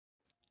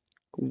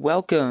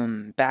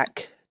Welcome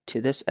back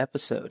to this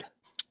episode,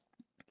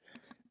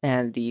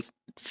 and the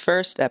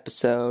first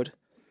episode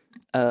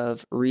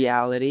of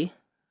Reality,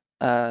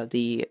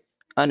 the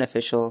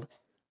unofficial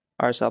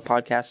RSL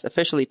podcast,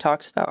 officially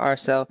talks about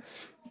RSL,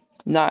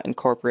 not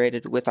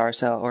incorporated with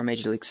RSL or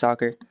Major League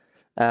Soccer.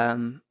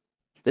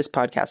 This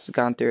podcast has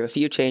gone through a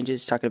few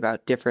changes, talking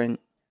about different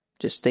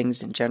just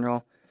things in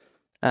general.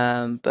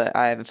 But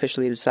I have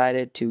officially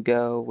decided to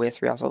go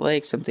with Real Salt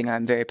Lake, something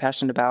I'm very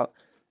passionate about.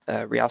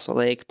 Real Salt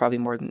Lake, probably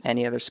more than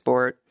any other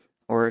sport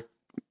or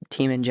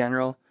team in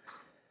general.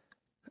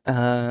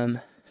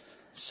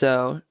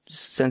 So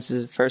since this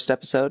is the first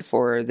episode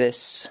for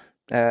this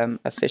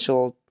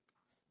official,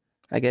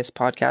 I guess,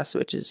 podcast,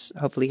 which is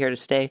hopefully here to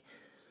stay,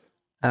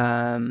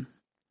 my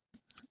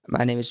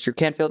name is Drew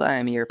Canfield. I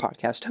am your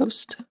podcast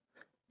host,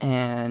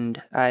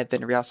 and I've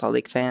been a Real Salt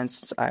Lake fan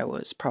since I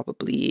was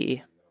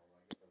probably,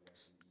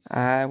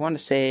 I want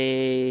to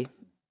say,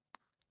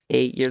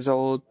 8 years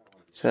old.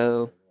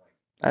 So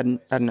I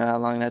don't know how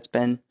long that's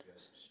been.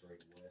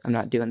 I'm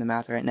not doing the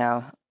math right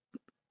now.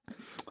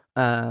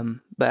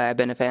 But I've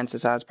been a fan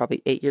since I was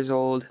probably 8 years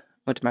old.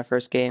 Went to my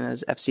first game. It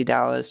was FC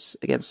Dallas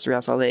against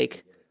Real Salt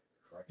Lake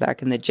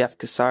back in the Jeff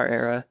Cassar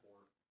era.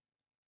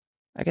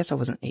 I guess I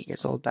wasn't 8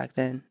 years old back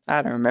then.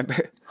 I don't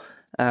remember.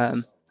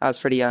 I was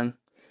pretty young.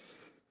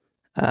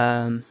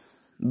 But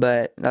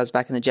that was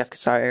back in the Jeff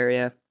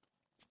Cassar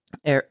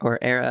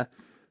era.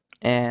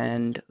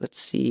 And let's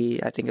see,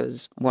 I think it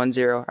was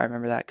 1-0. I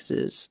remember that because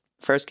his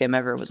first game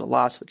ever was a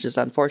loss, which is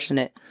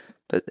unfortunate,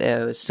 but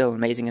it was still an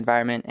amazing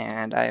environment,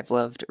 and I have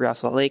loved Real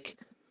Salt Lake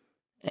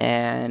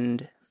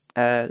and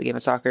the game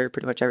of soccer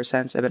pretty much ever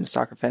since. I've been a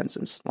soccer fan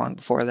since long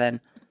before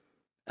then,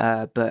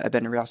 but I've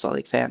been a Real Salt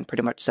Lake fan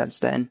pretty much since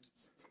then,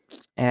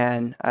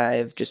 and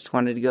I've just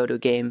wanted to go to a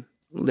game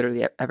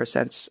literally ever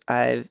since.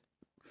 I've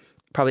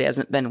probably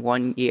hasn't been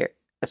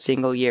a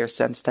single year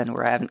since then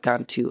where I haven't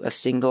gone to a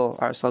single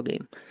RSL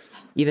game,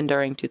 even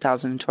during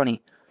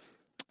 2020.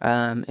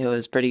 It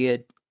was pretty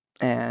good,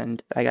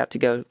 and I got to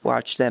go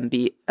watch them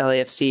beat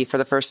LAFC for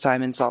the first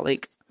time in Salt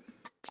Lake,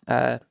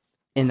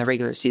 in the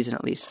regular season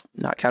at least,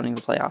 not counting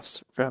the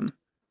playoffs from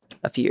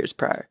a few years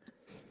prior.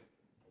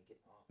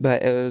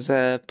 But it was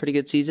a pretty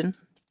good season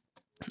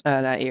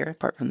that year,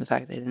 apart from the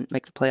fact they didn't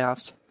make the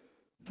playoffs.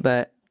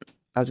 But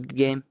that was a good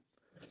game.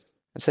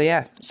 So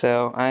yeah,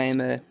 so I am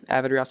an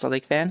avid Real Salt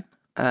Lake fan.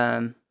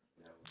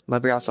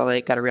 Love Real Salt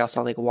Lake, got a Real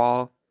Salt Lake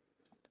wall.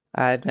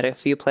 I've met a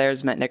few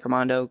players, met Nick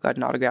Armando, got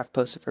an autograph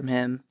posted from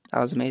him. That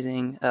was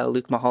amazing.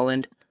 Luke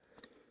Mulholland,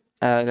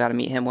 got to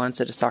meet him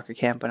once at a soccer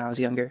camp when I was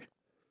younger,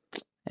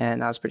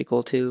 and that was pretty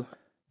cool too.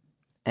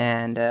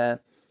 And I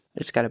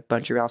just got a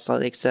bunch of Real Salt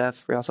Lake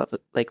stuff, Real Salt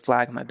Lake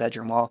flag on my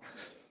bedroom wall.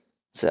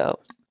 So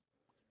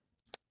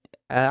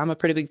I'm a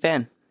pretty big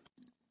fan.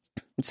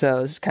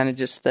 So this is kind of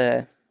just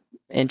the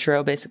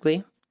intro,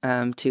 basically,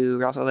 to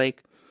Real Salt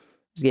Lake.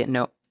 Just get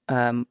know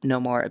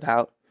more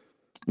about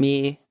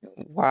me,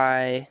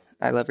 why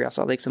I love Real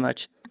Salt Lake so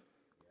much,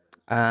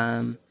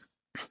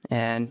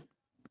 and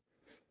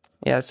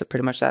yeah, so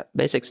pretty much that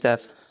basic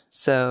stuff.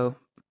 So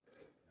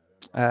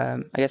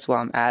I guess while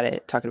I'm at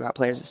it, talking about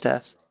players and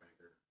stuff,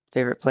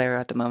 favorite player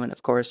at the moment,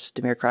 of course,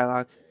 Damir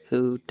Kreilach.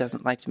 Who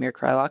doesn't like Damir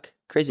Kreilach?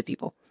 Crazy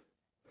people.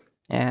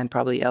 And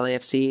probably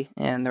LAFC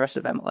and the rest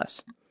of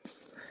MLS.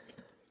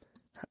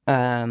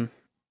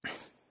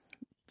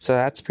 So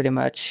that's pretty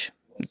much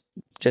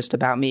just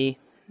about me.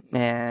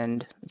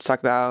 And let's talk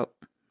about,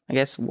 I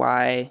guess,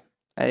 why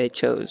I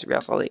chose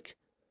Real Salt Lake.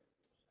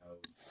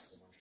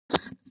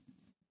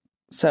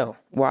 So,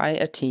 why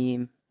a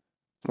team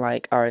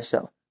like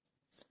RSL?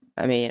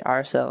 I mean,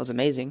 RSL is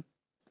amazing,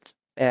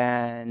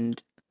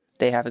 and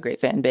they have a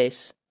great fan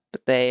base,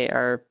 but they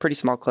are a pretty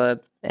small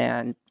club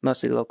and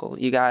mostly local.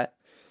 You got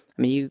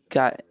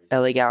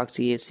LA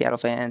Galaxy, Seattle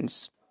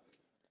fans,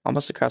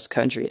 almost across the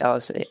country,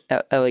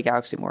 LA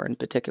Galaxy more in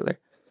particular.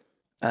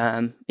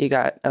 You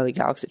got LA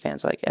Galaxy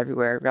fans like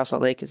everywhere. Real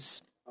Salt Lake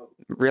is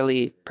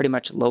really pretty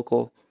much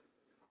local.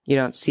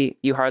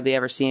 You hardly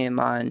ever see them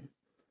on,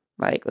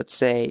 like, let's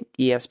say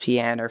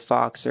ESPN or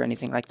Fox or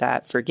anything like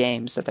that for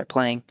games that they're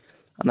playing,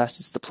 unless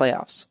it's the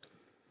playoffs.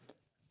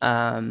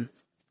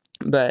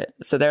 But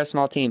so they're a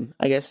small team.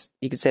 I guess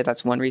you could say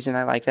that's one reason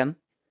I like them.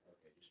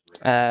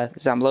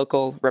 Because I'm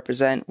local,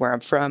 represent where I'm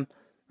from,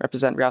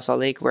 represent Real Salt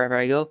Lake wherever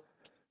I go,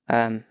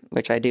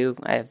 which I do.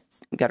 I've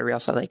got a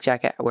Real Salt Lake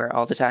jacket I wear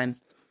all the time.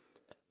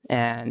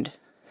 And,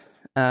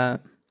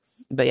 but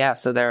yeah,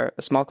 so they're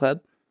a small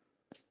club.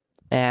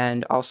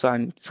 And also,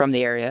 I'm from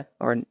the area,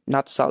 or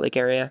not the Salt Lake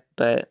area,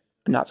 but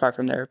not far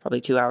from there, probably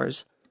 2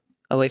 hours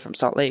away from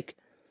Salt Lake.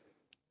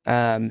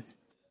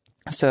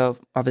 So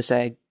obviously,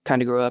 I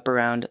kind of grew up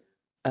around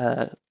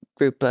a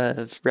group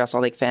of Real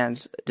Salt Lake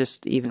fans,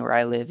 just even where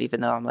I live, even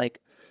though I'm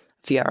like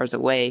a few hours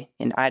away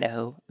in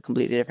Idaho, a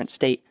completely different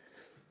state.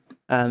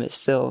 It's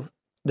still,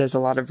 there's a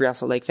lot of Real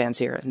Salt Lake fans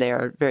here, and they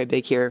are very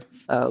big here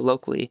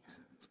locally.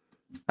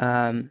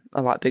 A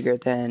lot bigger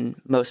than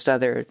most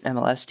other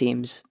MLS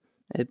teams.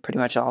 Pretty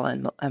much all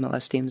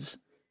MLS teams.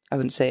 I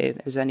wouldn't say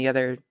there's any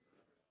other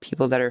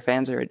people that are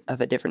fans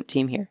of a different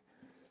team here,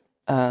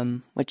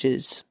 which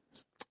is,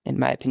 in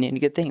my opinion, a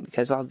good thing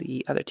because all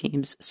the other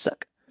teams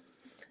suck,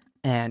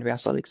 and Real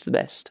Salt Lake's the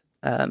best.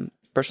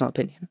 Personal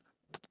opinion.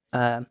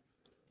 Um,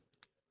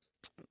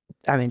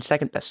 I mean,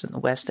 second best in the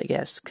West, I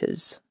guess,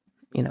 because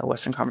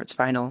Western Conference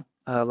Final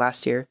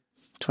last year,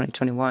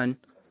 2021,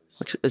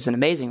 which was an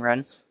amazing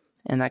run,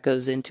 and that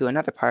goes into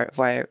another part of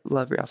why I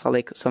love Real Salt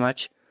Lake so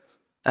much.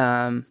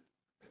 You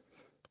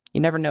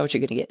never know what you're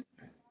going to get,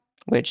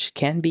 which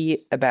can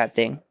be a bad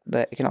thing,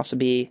 but it can also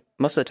be,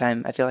 most of the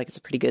time, I feel like it's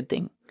a pretty good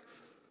thing.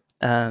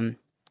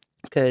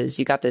 Because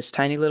you got this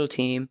tiny little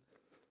team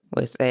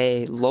with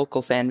a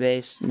local fan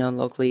base, known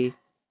locally,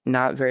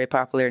 not very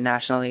popular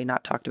nationally,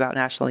 not talked about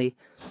nationally,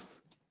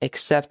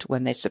 except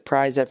when they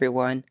surprise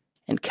everyone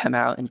and come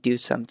out and do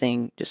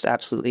something just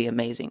absolutely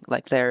amazing.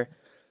 Like their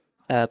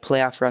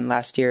playoff run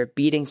last year,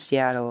 beating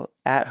Seattle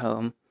at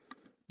home,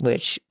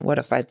 which, what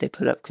a fight they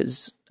put up,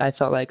 because I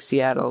felt like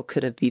Seattle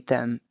could have beat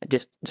them,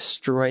 just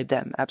destroyed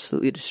them,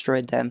 absolutely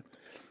destroyed them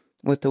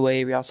with the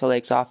way Real Salt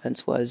Lake's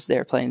offense was. They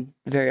were playing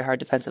very hard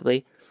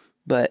defensively,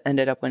 but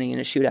ended up winning in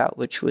a shootout,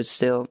 which was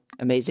still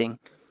amazing.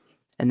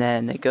 And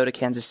then they go to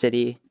Kansas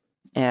City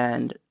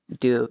and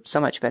do so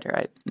much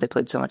better. They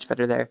played so much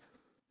better there.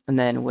 And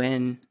then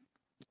win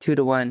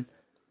 2-1.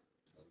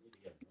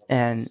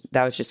 And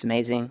that was just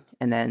amazing.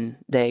 And then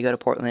they go to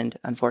Portland.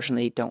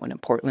 Unfortunately, don't win in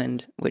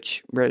Portland,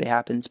 which rarely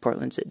happens.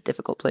 Portland's a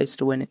difficult place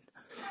to win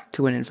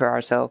in for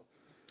RSL.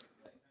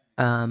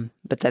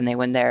 But then they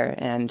win there,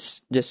 and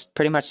just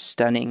pretty much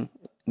stunning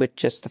with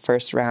just the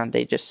first round.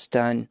 They just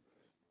stun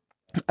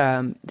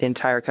the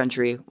entire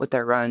country with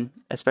their run,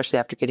 especially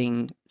after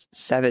getting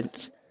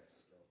 7th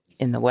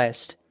in the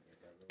West.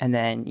 And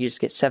then you just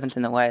get 7th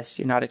in the West.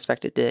 You're not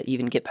expected to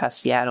even get past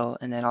Seattle,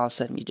 and then all of a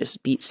sudden you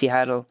just beat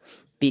Seattle,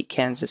 beat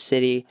Kansas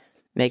City,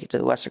 make it to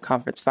the Western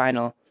Conference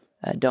Final.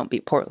 Don't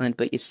beat Portland,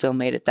 but you still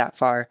made it that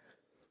far.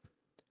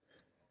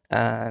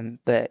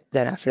 But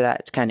then after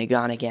that, it's kind of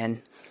gone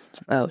again,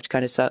 which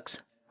kind of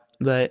sucks.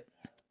 But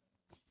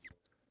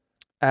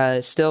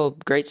still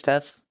great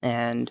stuff,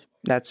 and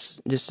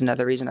that's just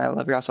another reason I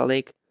love Real Salt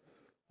Lake,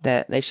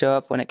 that they show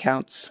up when it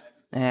counts,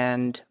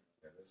 and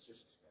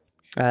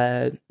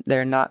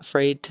they're not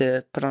afraid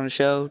to put on a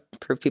show,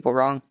 prove people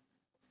wrong.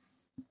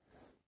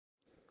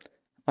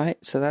 All right,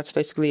 so that's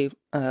basically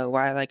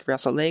why I like Real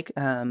Salt Lake,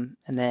 and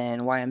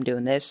then why I'm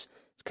doing this,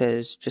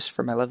 because just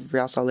for my love of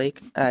Real Salt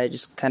Lake, I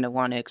just kind of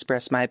want to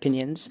express my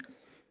opinions.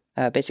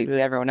 Basically,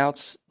 everyone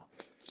else,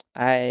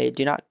 I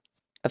do not.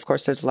 Of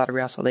course, there's a lot of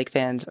Real Salt Lake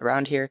fans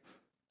around here.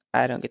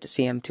 I don't get to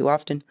see them too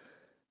often.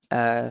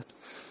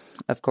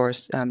 Of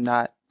course, I'm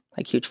not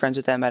like huge friends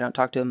with them. I don't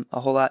talk to them a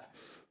whole lot.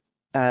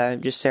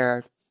 Just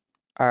share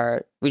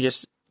we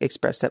just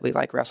express that we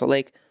like Real Salt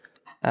Lake.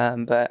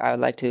 But I would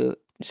like to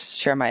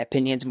share my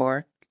opinions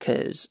more,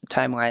 because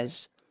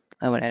time-wise,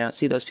 when I don't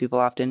see those people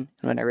often,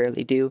 and when I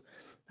rarely do,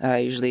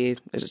 usually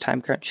there's a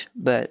time crunch.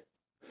 But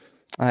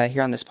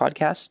here on this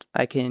podcast,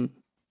 I can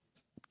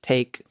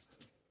take,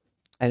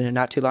 I know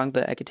not too long,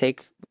 but I could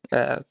take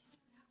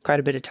quite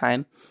a bit of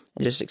time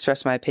and just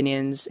express my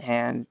opinions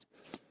and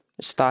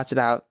just thoughts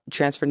about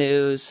transfer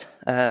news,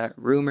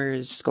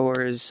 rumors,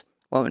 scores,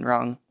 what went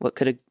wrong, what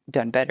could have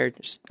done better,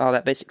 just all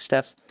that basic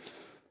stuff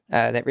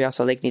that Real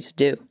Salt Lake needs to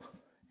do.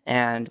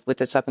 And with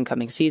this up and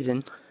coming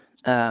season,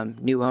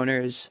 new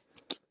owners,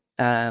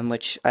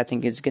 which I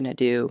think is going to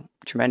do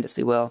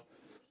tremendously well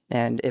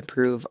and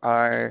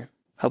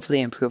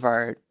hopefully improve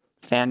our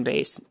fan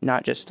base,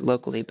 not just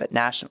locally, but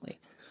nationally.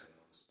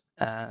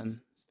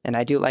 And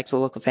I do like the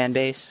local fan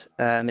base.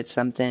 It's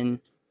something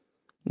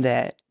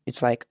that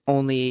it's like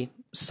only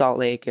Salt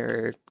Lake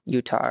or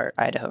Utah or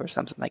Idaho or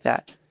something like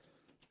that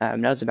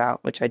knows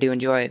about, which I do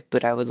enjoy.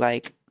 But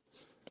it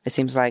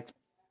seems like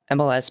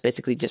MLS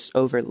basically just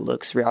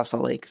overlooks Real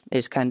Salt Lake.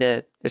 There's kind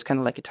of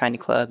like a tiny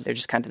club. They're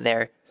just kind of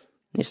there.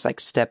 You just like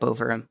step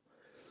over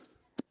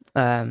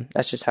them.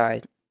 That's just how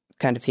I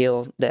kind of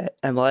feel that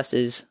MLS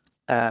is,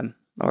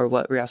 or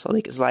what Real Salt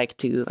Lake is like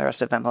to the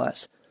rest of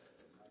MLS.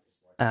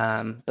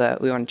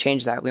 But we want to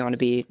change that. We want to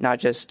be not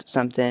just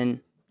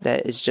something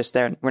that is just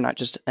there. We're not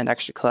just an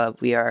extra club.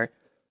 We are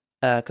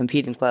a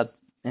competing club,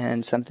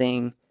 and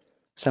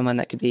someone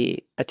that could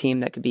be a team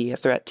that could be a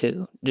threat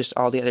to just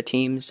all the other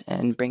teams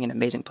and bring in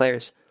amazing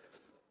players.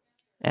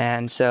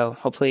 And so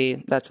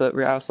hopefully that's what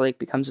Real Salt Lake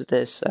becomes with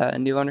this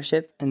new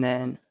ownership. And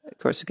then, of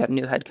course, we've got a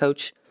new head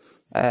coach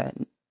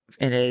in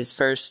his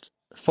first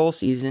full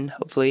season,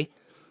 hopefully,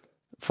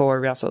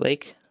 for Real Salt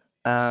Lake.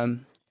 Pablo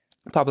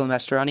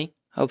Mastroeni.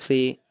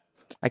 Hopefully,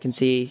 I can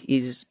see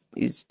he's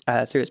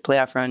through his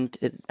playoff run,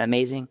 did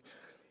amazing.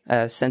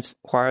 Since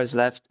Juarez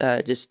left,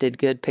 just did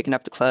good picking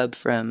up the club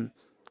from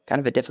kind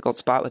of a difficult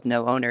spot with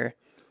no owner,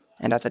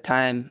 and at the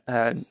time,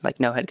 like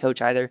no head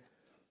coach either.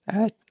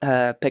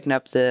 Picking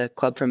up the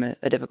club from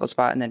a difficult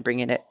spot and then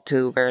bringing it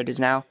to where it is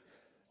now.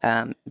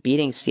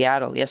 Beating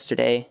Seattle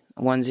yesterday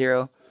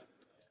 1-0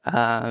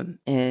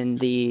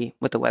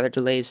 with the weather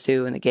delays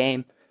too in the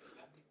game.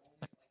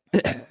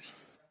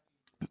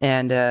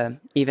 And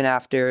even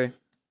after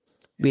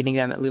beating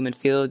them at Lumen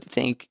Field.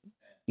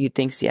 You'd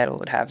think Seattle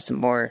would have some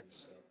more,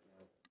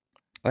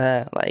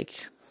 I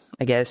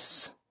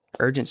guess,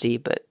 urgency,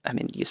 but I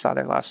mean, you saw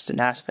their loss to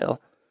Nashville,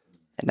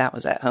 and that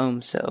was at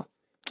home, so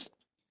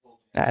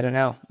I don't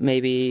know.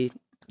 Maybe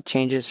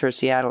changes for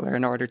Seattle are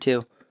in order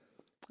too.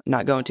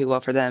 Not going too well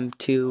for them.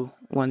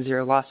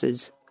 2-1-0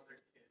 losses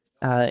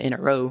in a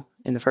row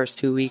in the first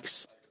 2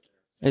 weeks.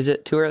 Is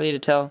it too early to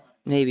tell?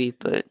 Maybe,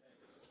 but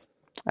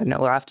I don't know.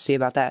 We'll have to see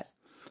about that.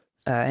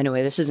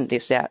 Anyway, this isn't a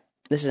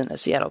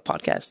Seattle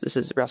podcast. This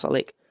is Real Salt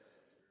Lake.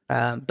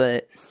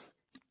 But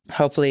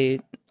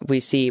hopefully we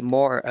see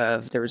more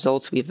of the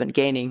results we've been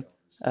gaining,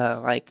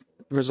 like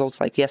results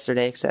like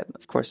yesterday, except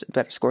of course a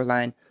better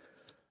scoreline.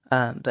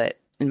 But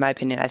in my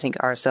opinion, I think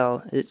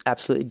RSL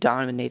absolutely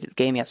dominated the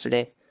game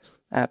yesterday,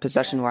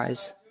 possession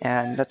wise,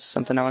 and that's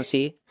something I want to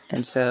see.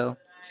 And so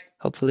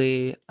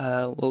hopefully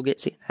we'll get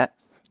seeing that.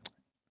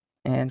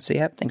 And so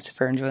yeah, thanks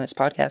for enjoying this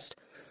podcast.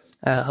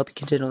 Hope you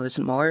continue to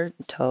listen more.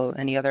 Tell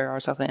any other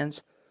RSL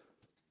fans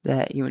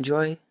that you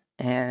enjoy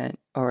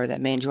or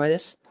that may enjoy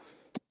this.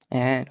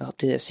 And I hope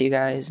to see you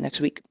guys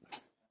next week.